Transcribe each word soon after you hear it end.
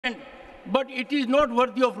but it is not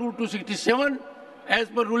worthy of Rule 267 as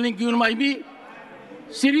per ruling given by me.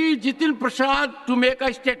 SHRI Jitin Prasad to make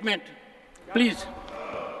a statement. Please.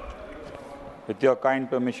 With your kind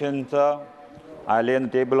permission, sir, I lay on the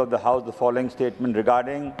table of the House the following statement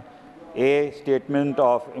regarding a statement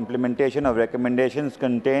of implementation of recommendations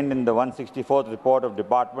contained in the 164th report of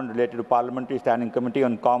Department related to Parliamentary Standing Committee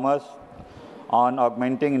on Commerce on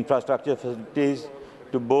augmenting infrastructure facilities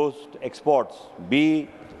to boost exports. B.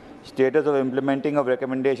 Status of implementing of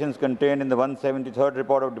recommendations contained in the 173rd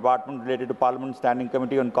report of Department related to Parliament Standing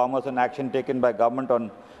Committee on Commerce and action taken by Government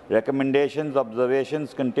on recommendations,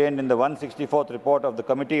 observations contained in the 164th report of the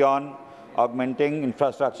Committee on augmenting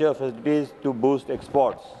infrastructure facilities to boost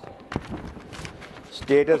exports.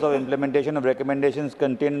 Status of implementation of recommendations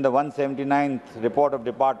contained in the 179th report of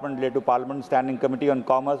Department related to Parliament Standing Committee on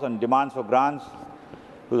Commerce on demands for grants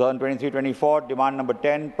 2023-24, demand number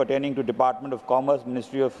 10 pertaining to Department of Commerce,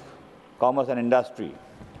 Ministry of Commerce and Industry.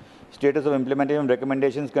 Status of implementation of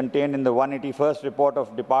recommendations contained in the 181st report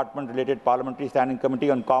of Department related Parliamentary Standing Committee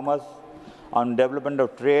on Commerce on development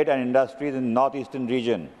of trade and industries in the Northeastern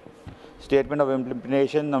region. Statement of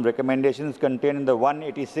implementation of recommendations contained in the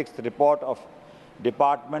 186th report of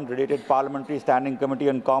Department related Parliamentary Standing Committee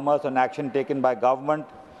on Commerce on action taken by Government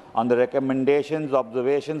on the recommendations,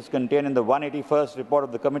 observations contained in the 181st report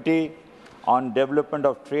of the Committee on Development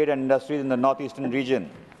of Trade and Industries in the Northeastern region.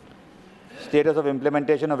 Status of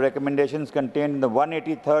implementation of recommendations contained in the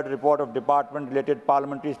 183rd report of Department-related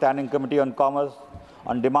Parliamentary Standing Committee on Commerce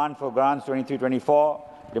on demand for grants 23-24,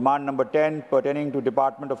 demand number 10 pertaining to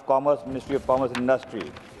Department of Commerce, Ministry of Commerce and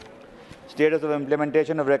Industry. Status of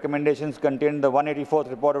implementation of recommendations contained in the 184th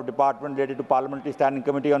report of Department related to Parliamentary Standing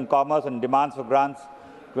Committee on Commerce on demands for grants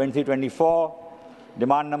 23-24,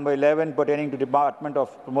 demand number 11 pertaining to Department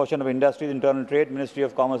of Promotion of Industries, Internal Trade, Ministry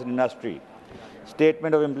of Commerce and Industry.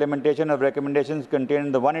 Statement of implementation of recommendations contained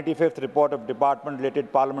in the 185th report of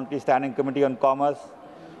Department-related Parliamentary Standing Committee on Commerce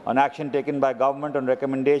on action taken by Government on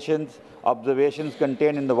recommendations, observations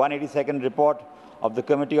contained in the 182nd report of the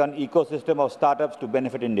Committee on Ecosystem of Startups to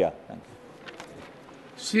benefit India. Thank you.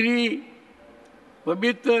 Shri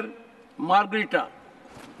Pavitra Margarita.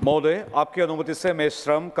 महोदय, आपकी अनुमति से मैं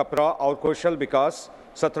श्रम, कपड़ा और कौशल विकास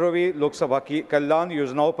 17वीं लोकसभा की कल्याण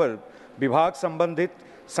योजनाओं पर विभाग संबंधित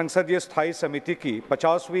संसदीय स्थायी समिति की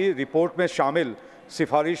 50वीं रिपोर्ट में शामिल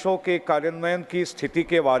सिफारिशों के कार्यान्वयन की स्थिति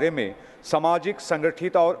के बारे में सामाजिक,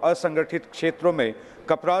 संगठित और असंगठित क्षेत्रों में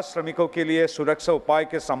कपड़ा श्रमिकों के लिए सुरक्षा उपाय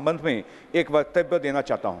के संबंध में एक वक्तव्य देना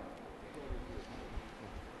चाहता हूं।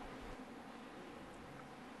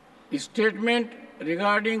 Statement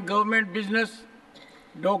regarding government business,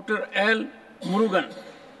 Dr. L. Murugan.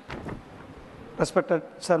 Respected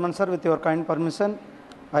Chairman, sir, with your kind permission,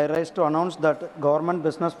 I rise to announce that government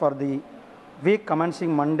business for the week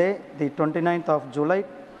commencing Monday, the 29th of July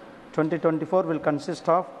 2024 will consist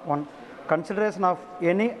of 1. Consideration of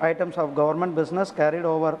any items of government business carried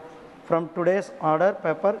over from today's order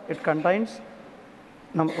paper. It contains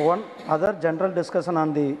number 1, other general discussion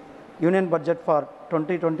on the union budget for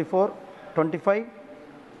 2024-25.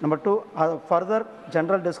 Number 2, further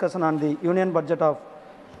general discussion on the union budget of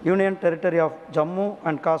Union Territory of Jammu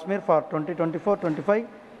and Kashmir for 2024-25.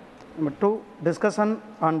 Number 2, discussion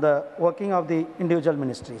on the working of the individual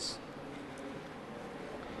ministries.